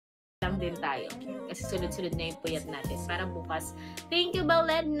lang din tayo. Kasi sunod-sunod na yung puyat natin. Para bukas. Thank you,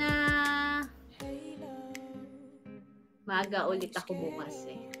 Baledna! Maaga ulit ako bukas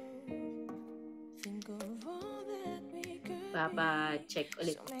eh. Papa-check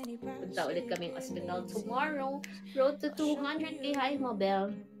ulit. Punta ulit kaming hospital tomorrow. Road to 200k. Hi,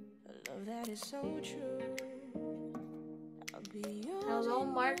 Mobel. Hello,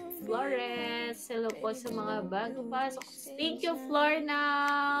 Mark Flores. Hello po sa mga bago pasok. Thank you,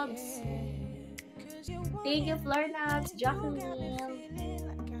 Flornabs. Thank you, Flornabs. Jacqueline.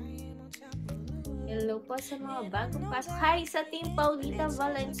 Hello po sa mga bagong pasok. Hi sa Team Paulita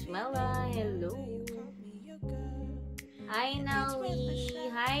Valenzuela. Hello. Hi, Nali.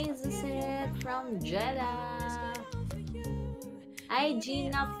 Hi, Zuzet from Jeddah. Hi,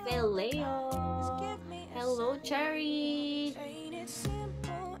 Gina Feleo. Hello, Cherry.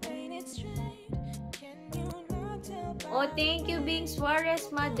 Oh, thank you, Bing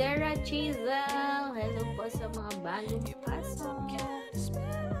Suarez, Madera Chisel. Hello po sa mga bagong pasok.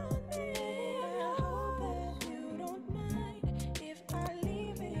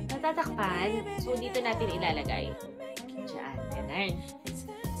 Natatakpan. So, dito natin ilalagay. Diyan. Ganun.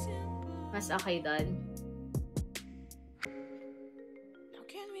 Mas okay doon.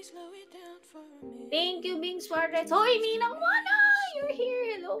 Thank you, Bing Suarez. Hoy, Ninang Mona! You're here.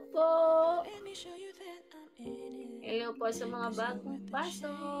 Hello po. Hello po sa mga bagong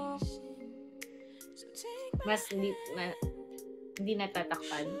pasok. Mas hindi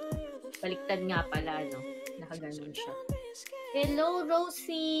natatakpan. Baliktad nga pala, no? Nakaganon siya. Hello,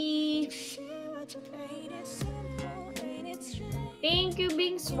 Rosie! Thank you,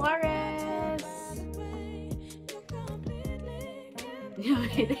 Bing Suarez!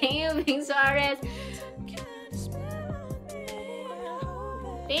 Thank you, Bing Suarez!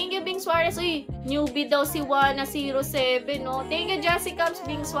 Thank you, Bing Suarez! Uy, newbie daw si Wana07, no? Thank you, Jessica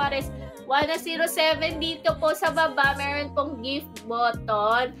Bing Suarez! Wana07 dito po sa baba, meron pong gift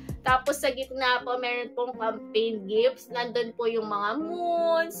button. Tapos sa gitna po, meron pong campaign gifts. Nandun po yung mga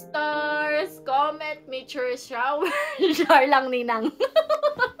moon, stars, comet, meteor shower. Shower lang, Ninang.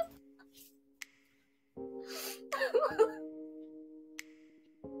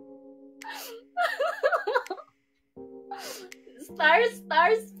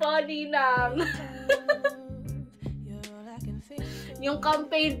 Stars po, Ninang. Yung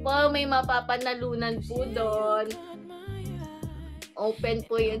campaign po, may mapapanalunan po doon. Open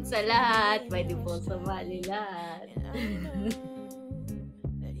po yun sa lahat. Pwede po sumali lahat.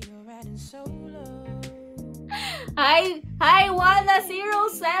 Hi,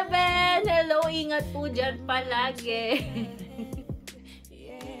 Wana07! Hello, ingat po dyan palagi.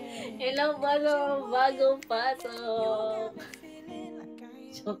 Hello, bagong pasok.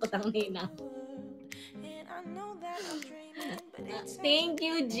 Joke lang, Ninang. Thank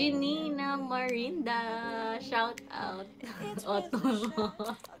you, Janina Marinda. Shout out.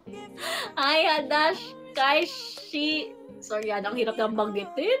 Hi, Hadash Kaishi. Sorry, ang hirap ng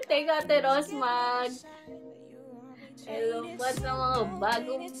banggitin. Teka, Ate Rosman. Hello po sa mga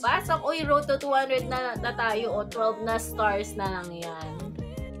bagong pasok. Uy, road to 200 na tayo. O, 12 na stars na lang yan.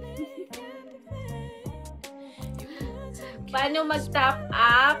 Paano mag-top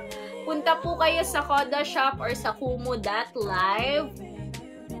up? Punta po kayo sa Koda Shop or sa Kumu.live.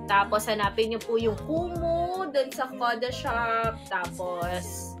 Tapos, hanapin nyo po yung Kumu dun sa Koda Shop.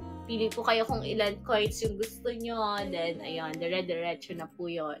 Tapos, pili po kayo kung ilan coins yung gusto nyo. Then, ayun, dire-diretso na po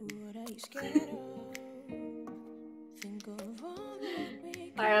yun.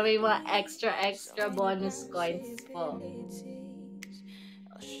 Para may mga extra bonus coins po.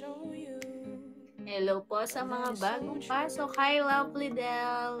 Hello po sa mga bagong pasok. Hi, Lovely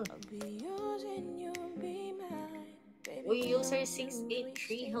Del. Uy, user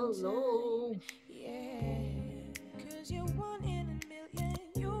 683. Hello.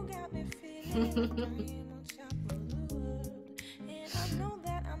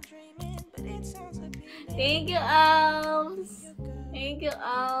 Thank you, Alms. Thank you,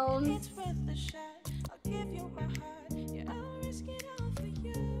 Alms.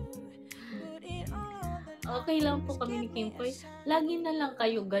 Okay lang po kami ni Kimpoy. Lagi na lang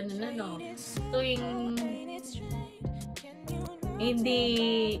kayo ganun, ano? Tuwing hindi,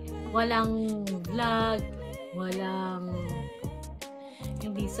 walang vlog, walang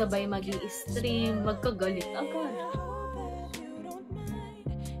hindi sabay mag-i-stream, magkagalit agad.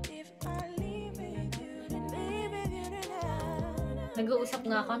 Nag-uusap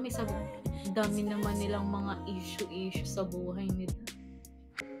nga kami sa dami naman nilang mga issue sa buhay nila.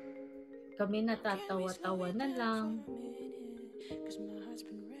 Kami natatawa-tawa na lang.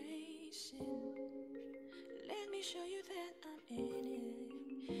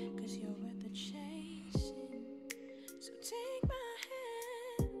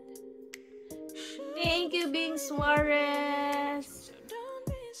 Thank you, Bing Suarez.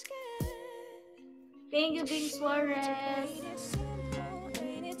 Thank you, Bing Suarez.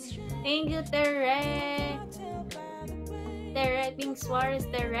 Thank you, Terek. Terek, Bing Suarez,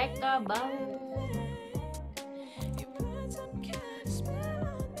 Terek Kabao.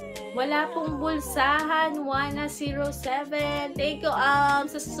 Wala pong bulsahan, 107. Thank you, sa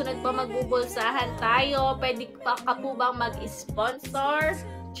susunod pa magbubulsahan tayo. Pwede pa ka po bang mag-sponsor?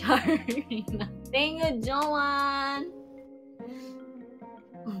 Charina. Thank you, Joanne.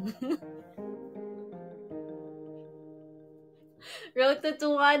 Road to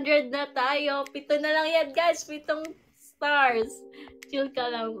 200 na tayo. 7 na lang yan, guys. 7 stars. Chill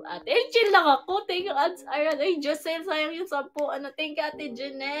ka lang, ate. Chill lang ako. Thank you, Ads Ira. Ay, Josel, sayang yung 10. Thank you, Ate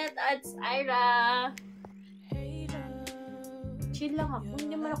Jeanette, Ads Ira. Chill lang ako.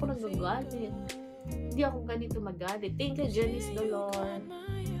 Hindi man ako nagagalit. Hindi ako ganito magalit. Thank you, Janice Dolor.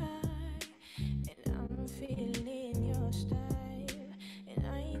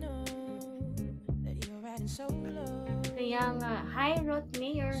 Kaya nga, hi, Ruth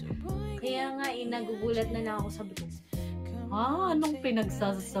Mayor. Kaya nga, nagugulat na lang ako, sabi ko, anong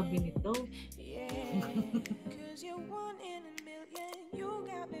pinagsasabi nito?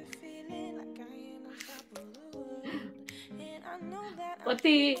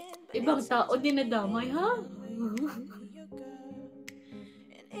 Pati, ibang tao dinadamay, ha?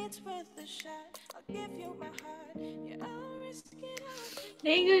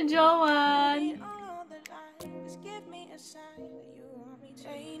 Thank you, Joanne.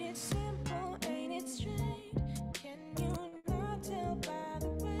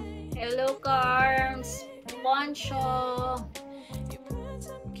 Hello, Carms. Poncho.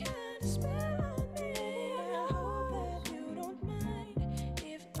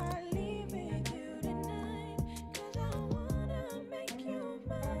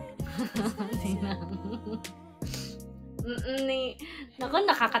 Naku,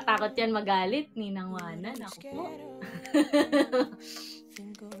 nakakatakot yan magalit, Ninang Wana. Naku po.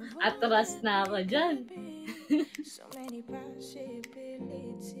 Atras na ako dyan.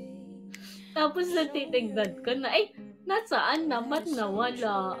 Tapos natitignan ko na, nasaan na? Ba't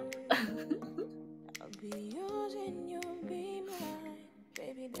nawala?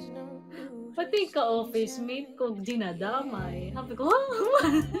 Pati ka-office mate ko, dinadamay. Sabi ko,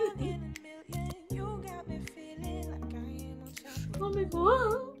 Sabi ko,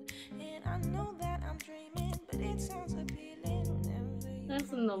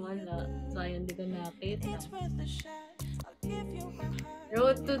 Nasaan naman na? Sayang di ko nakita.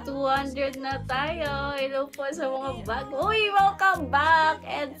 Road to 200 na tayo. Hello po sa mga bago. Uy, welcome back!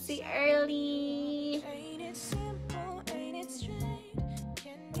 Edsy Early!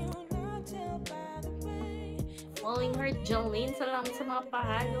 Falling Heart Jolene. Salamat sa mga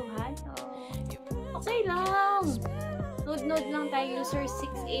pahalo-halo. Okay lang. Nod-nod lang tayo. User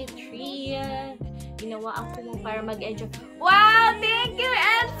 683. Ginawa ako mo para mag-enjoy. Wow! Thank you,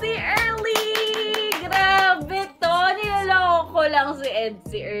 Edsy Early! Grabe to! Niloloko lang si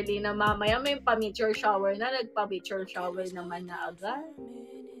Edsy Early na mamaya may pa-mature shower na. Nagpa-mature shower naman na agad.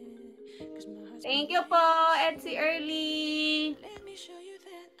 Thank you po, Edsy Early!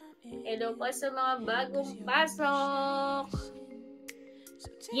 Hello po sa mga bagong pasok!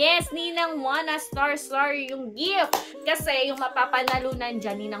 Yes, Ninang Wana, star yung gift. Kasi yung mapapanalunan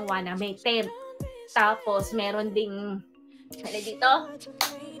dyan, Ninang Wana, may tent. Tapos, meron ding, ano dito?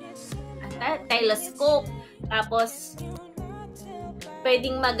 Telescope. Tapos,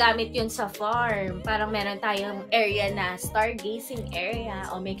 pwedeng magamit yun sa farm. Parang meron tayong area na stargazing area.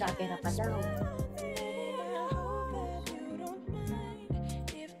 O may kapera pa daw.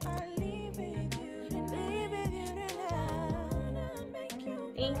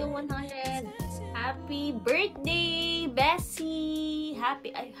 Thank you, 100. Happy birthday, Bessie!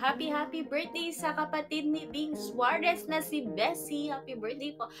 Happy birthday sa kapatid ni Bing Suarez na si Bessie. Happy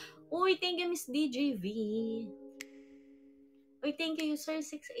birthday po. Uy, thank you, Miss DJV. Uy, thank you, Sir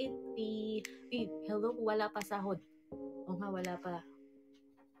 680. Uy, hello, wala pa sahod. O nga, wala pa.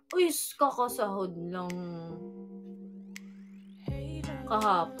 Uy, kakasahod lang.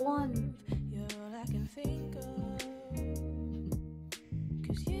 Kahapon.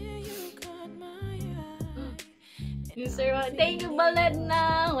 User, thank you, Balad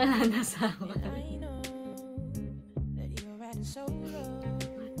na. Wala na sahod.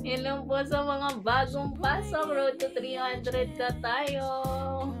 Hello po sa mga bagong pasok. Road to 300 na tayo.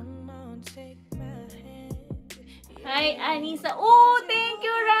 Hi, Anissa. Oh, thank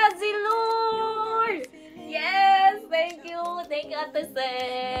you, Razilur! Yes, thank you. Thank you, Ate Se.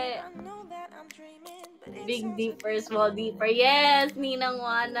 Big Dipper, Small Dipper. Yes, Ninang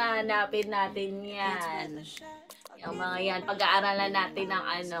Wana. Hanapin natin yan. Yung mga yan. Pag-aaralan natin ng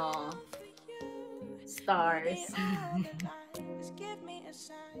stars.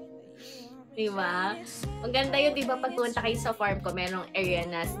 Diba? Maganda yun, diba? Pag punta kayo sa farm ko, merong area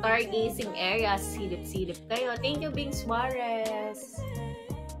na stargazing area. Silip-silip kayo. Thank you, Bing Suarez.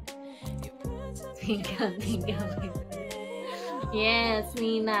 Thank you. Yes,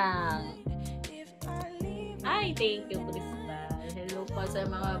 Ninang. Ay, thank you, Crystal. Hello po sa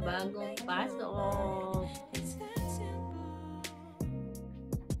mga bagong pasok.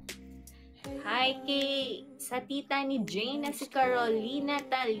 Hi, kay sa tita ni Jane na si Carolina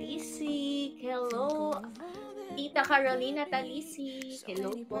Talisik. Hello, tita Carolina Talisik.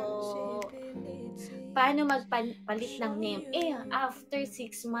 Hello po. Paano magpalit ng name? After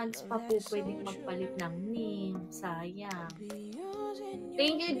 6 months pa po pwedeng magpalit ng name. Sayang.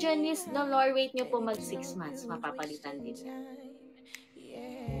 Thank you, Janice Dolor. Wait nyo po mag 6 months. Mapapalitan din.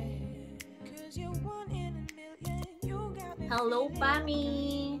 Hello,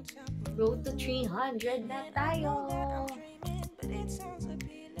 Pami. Road to 300 na tayo.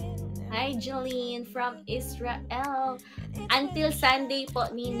 Hi, Jolene from Israel. Until Sunday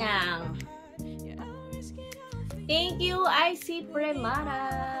po, Ninang. Thank you, IC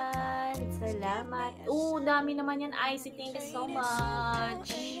Premaran. Salamat. Dami naman yan, IC. Thank you so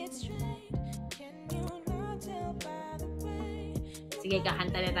much. Sige,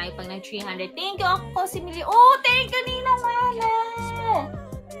 kakanta na tayo pag ng 300. Thank you, ako si Millie. Thank you, Ninang Wala.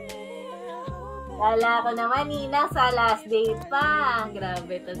 Kala ko naman, Ninang, sa last day pa.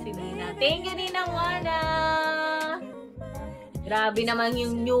 Grabe to si Ninang. Thank you, Ninang Wana. Grabe naman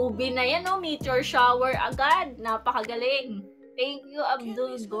yung newbie na yan, meteor shower agad. Napakagaling. Thank you,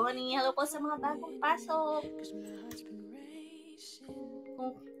 Abdul Goni. Hello po sa mga bagong pasok.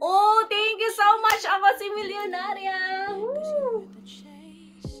 Thank you so much. Ako si Milyonarya.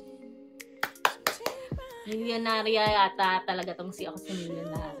 Milyonarya yata talaga tong si ako si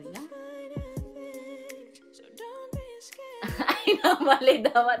Milyonarya. Ay, namali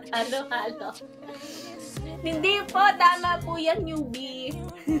daw at halo-halo. Hindi po, tama po yan, newbie.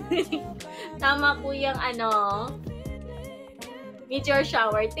 Tama po yung meteor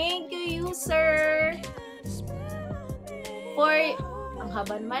shower. Thank you, user. Ang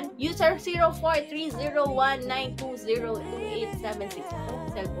haba naman. User 043019202876 po.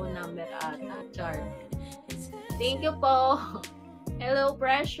 Cellphone number ata. Char. Thank you po. Hello,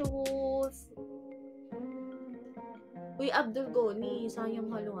 Precious. Abdul Goni,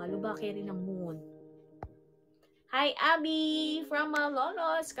 sayang halo-halo, bakit rin ang moon? Hi, Abby, from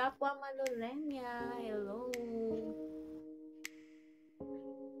Malolos, kapwa Malolenya. Hello.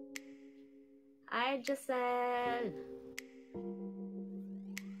 Hi, Giselle.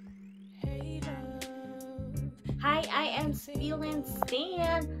 Hi, I am feeling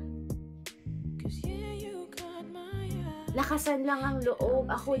stand. Lakasan lang ang loob.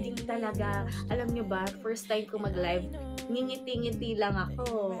 Ako din talaga. Alam nyo ba, first time ko mag-live, ngingiti-ngiti lang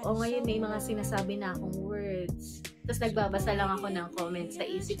ako. Ngayon may mga sinasabi na akong words. Tapos nagbabasa lang ako ng comments sa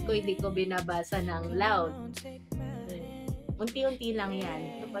isip ko, hindi ko binabasa ng loud. Unti-unti lang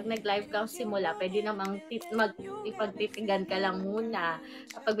yan. Kapag nag-live ka simula, pwede namang ipagtitigan ka lang muna.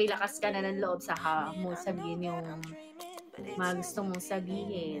 Kapag may lakas ka na ng loob, saka mo sabihin yung mga gusto mong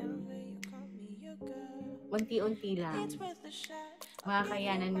sabihin. Unti-unti lang.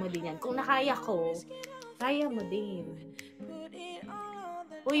 Makakayanan mo din yan. Kung nakaya ko, kaya mo din.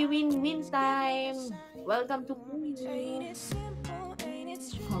 Win-win time. Welcome to Puyo.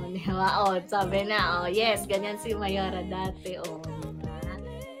 Diba? Sabi na. Yes, ganyan si Mayora dati. Diba?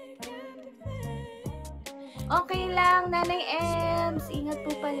 Okay lang, Nanay Ems. Ingat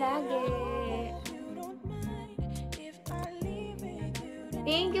po palagi.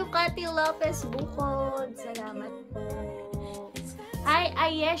 Thank you, Cathy Lopez Bukod. Salamat po. Hi,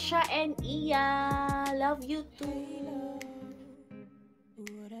 Ayesha and Iya. Love you too.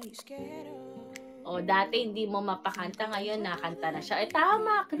 Dati hindi mo mapakanta. Ngayon, nakanta na siya.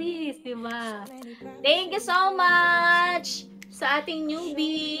 Tama, Chris. Diba? Thank you so much sa ating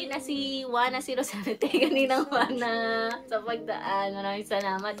newbie na si Wana 07. Kaninang Wana sa pagdaan. Maraming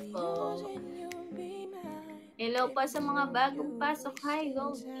salamat po. Hello pa sa mga bagong pasok. Hi,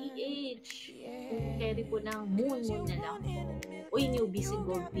 Gold PH. Carry po ng moon na lang po. Newbie si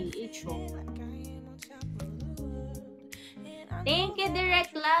Gold PH. Thank you,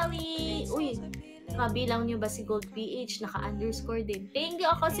 Direct Lali. Kabilang nyo ba si Gold PH? Naka-underscore din. Thank you,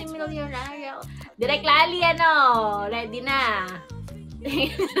 ako si Millionaire. Direct Lali, ready na.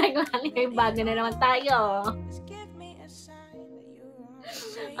 Direct Lali, bago na naman tayo.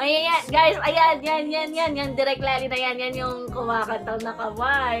 Ayan, guys, ayan, yan, direct lali na yan yung kumakantaw na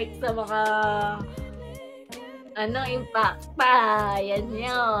ka-mic sa mga, impact pa, yan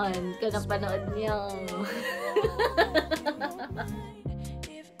yun, kung napanood nyo.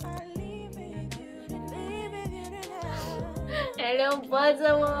 Hello po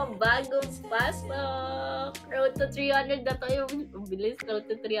sa mga bagong pasok. Road to 300 na tayo. Bilis, road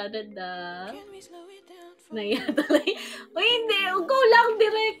to 300 na. Nayatuloy. Uy, hindi. Ikaw lang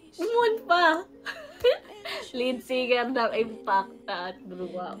direct. Moon pa. Lead singer ng Impact at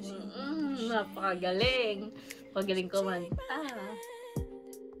Bruwa. Napakagaling. Pagaling kumanta.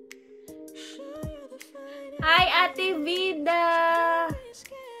 Hi, Ate Vida.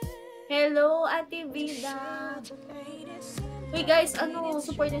 Hello, Ate Vida. Uy guys,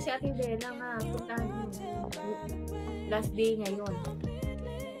 support niyo si Ate Bella nga. Puntahan niyo. Last day ngayon.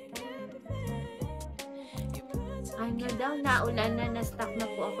 Daw, naulan na, na-stuck na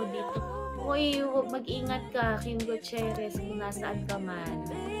po ako dito. Uy, mag-ingat ka, Kim Gutierrez, kung nasaan ka man.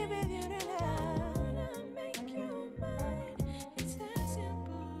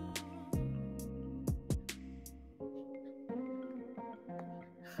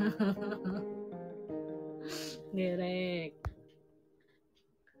 Direct.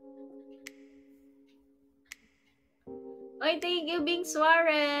 Oy, thank you, Bing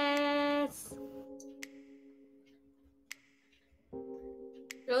Suarez.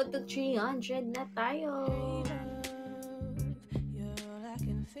 Road to 300 na tayo.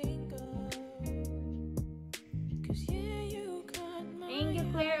 Thank you,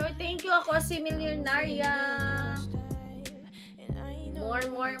 Claire. Oh, thank you, ako si Millionaria.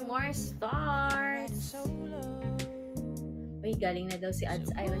 More stars. Uy, galing na daw si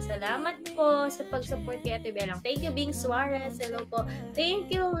Ads Iron. Salamat po sa pag-support kay Ate Belang. Thank you, Bing Suarez. Hello po.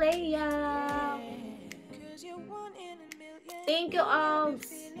 Thank you, Leia. Thank you,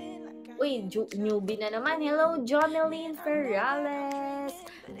 Alves. Uy, newbie na naman. Hello, Joneline Ferrales.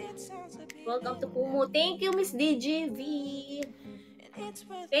 Welcome to Kumu. Thank you, Miss DGV.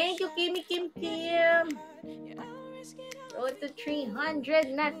 Thank you, Kimi Kim Kim. Road to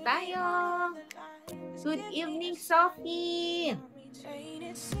 300 na tayo. Good evening, Sophie.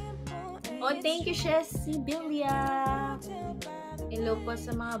 Oh, thank you, Chessy Bilia. Hello po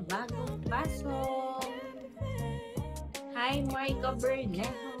sa mga bagong pasok. Hi, Marika Bernejo.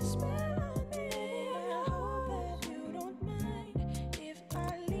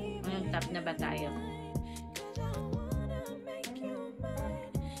 Anong top na ba tayo?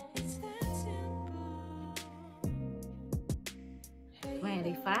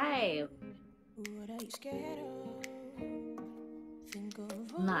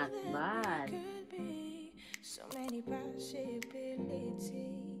 Not bad. So many possibilities.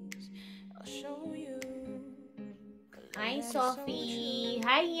 I'll show you. Hi, Sophie.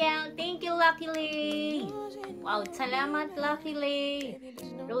 Hi, Yel. Thank you, Luckily. Wow, salamat, Luckily.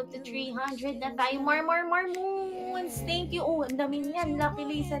 Road to 300 na tayo. More moons. Thank you. Oh, ang dami niyan,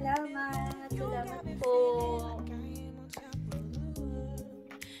 Luckily. Salamat. Salamat po.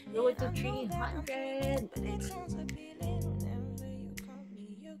 Road to 300.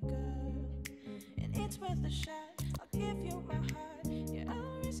 It's worth a shot. I'll give you my heart. Yeah,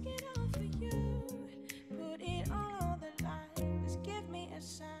 I'll risk it all for you. Put it all on the line. Just give me a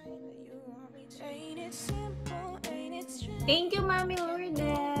sign that you want me to. Ain't it simple? Ain't it true? Thank you, Mami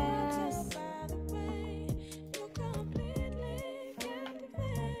Lourdes.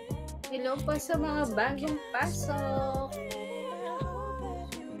 Hello po sa mga bagong pasok.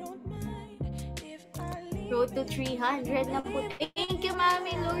 Road to 300 na po. Thank you,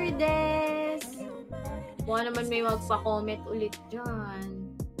 Mami Lourdes. Baka naman may magpa-comment ulit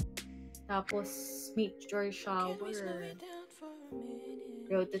dyan. Tapos, meteor shower.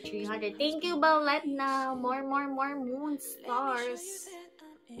 Road to 300. Thank you, Baletna. More moon stars.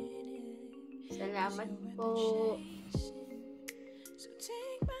 Salamat po.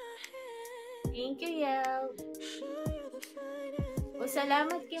 Thank you, Yel. O,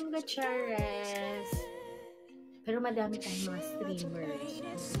 salamat, Kim Gutierrez. Pero madami tayong mga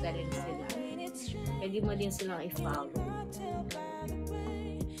streamers. Galing sila. Pwede mo din silang i-follow.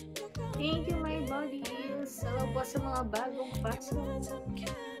 Thank you, my buddies. Hello po sa mga bagong pasok.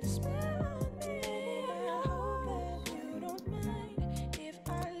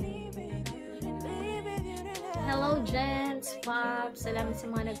 Hello, gents, pops. Salamat sa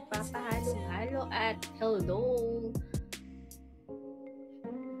mga nagpapahalo-halo at hello.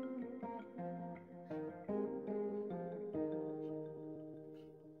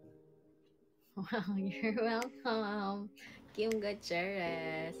 Wow, you're welcome. Kim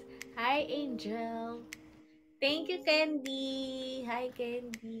Gutierrez. Hi, Angel. Thank you, Candy. Hi,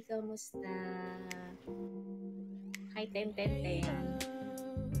 Candy. Kamusta? Hi, Ten.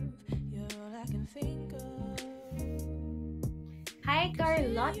 Hi,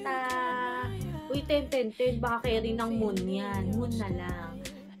 Carlotta. Uy, Ten. Baka kaya rin ng moon yan. Moon na lang.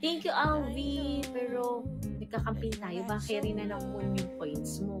 Thank you, Alvi. Pero, nagkakampin tayo. Baka kaya rin na ng moon yung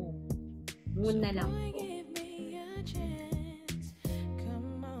points mo. Moon na lang po.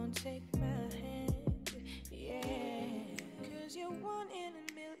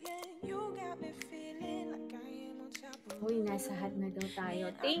 Uy, nasa hat na daw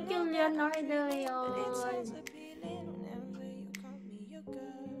tayo. Thank you, Leonardo.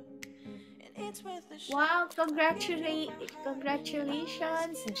 Wow,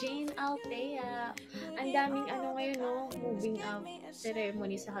 congratulations, Jane Althea. Ang daming ngayon, no? Moving out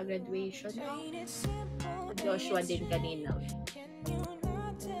ceremony sa graduation, no? Joshua din kanina.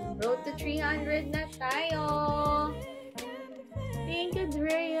 Road to 300 na tayo. Thank you,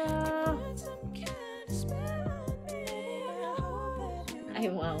 Drea. Ay,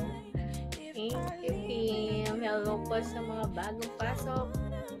 wow. Thank you, Pim. Hello po sa mga bagong pasok.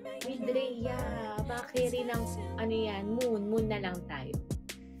 With Drea. Bakit rin ang, yan, moon na lang tayo.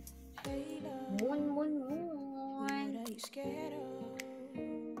 Moon.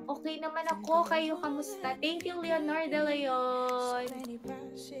 Okay naman ako. Kayo, kamusta? Thank you, Leonardo Leon.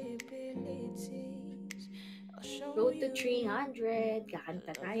 Road to 300.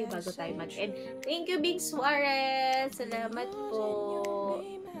 Kakanta tayo bago tayo mag-end. Thank you, Big Suarez. Salamat po.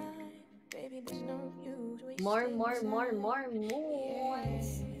 More moons.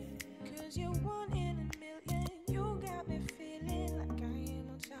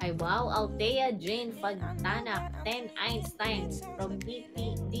 Ay, wow. Althea Jane Fontana, 10 Einstein from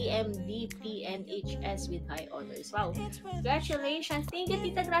DMD PNHS with high honors. Wow. Congratulations. Thank you,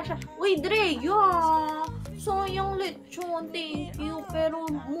 Tita Gracia. Uy, Drea. Sayang lechon. Thank you. Pero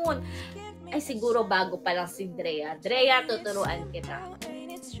moon. Ay, siguro bago pa lang si Drea. Drea, tuturuan kita.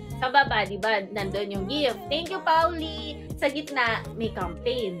 Sa baba, di ba? Nandun yung gift. Thank you, Pauli. Sa gitna, may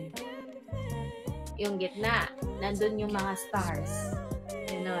campaign. Yung gitna, nandun yung mga stars.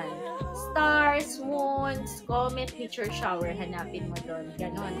 Ganon. Stars, moons, comet, meteor shower. Hanapin mo doon.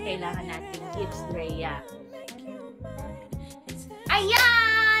 Ganon. Kailangan natin gifts, Drea.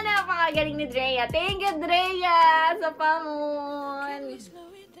 Ayan! Napakagaling ni Drea. Thank you, Drea! Sa pamon.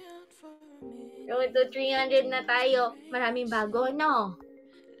 Road to 300 na tayo. Maraming bago, no?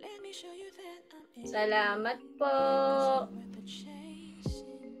 Salamat po.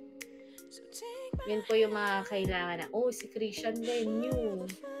 Yun po yung mga kailangan na. Oh, si Christian din. New.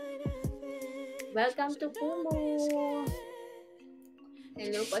 Welcome to Pumo.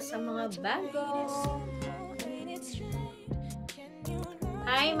 Hello po sa mga bago.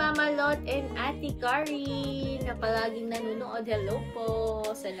 Hi, Mama Lot and Ate Kari na palaging nanonood. Hello po.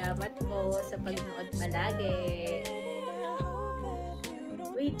 Salamat po sa pagnood palagi.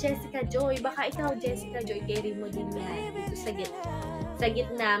 Wait, Jessica Joy. Baka ikaw, Jessica Joy, carry mo din yan. Dito sa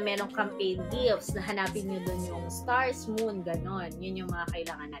gitna, merong campaign gifts na hanapin nyo dun yung stars, moon, ganon. Yun yung mga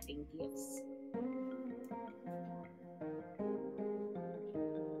kailangan nating gifts.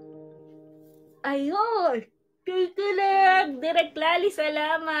 Ayun! Kukulag! Direk Lali,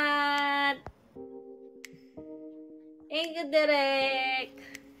 salamat! Thank you, Direk!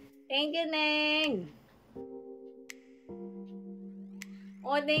 Thank you, Neng!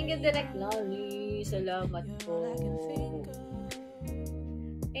 Oh, thank you, Direk Lali. Salamat po.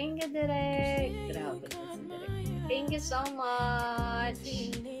 Thank you, Direk. Grabe na si Direk. Thank you so much.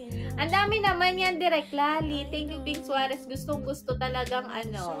 Ang dami naman yan, Direk Lali. Thank you, Bing Suarez. Gustong-gusto talagang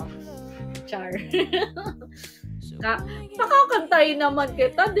Char. Pakakantayin naman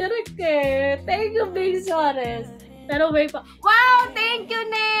kita, Direk eh. Thank you, Bing Suarez. Pero may pa. Wow! Thank you,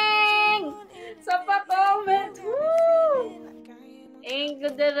 Neng! Sa pa-comment. Woo! Thank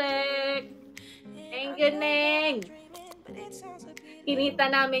you, Direk. Thank you, Neng. Kinita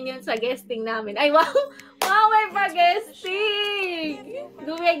namin yun sa guesting namin. Ay, wow! Wow, may pa-guesting!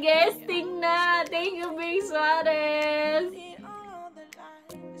 Gume-guesting na! Thank you, Big Suarez!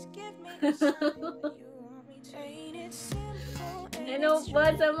 Hello po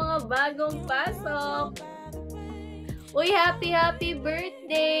sa mga bagong pasok! Uy, happy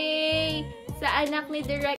birthday! Sa anak ni Direk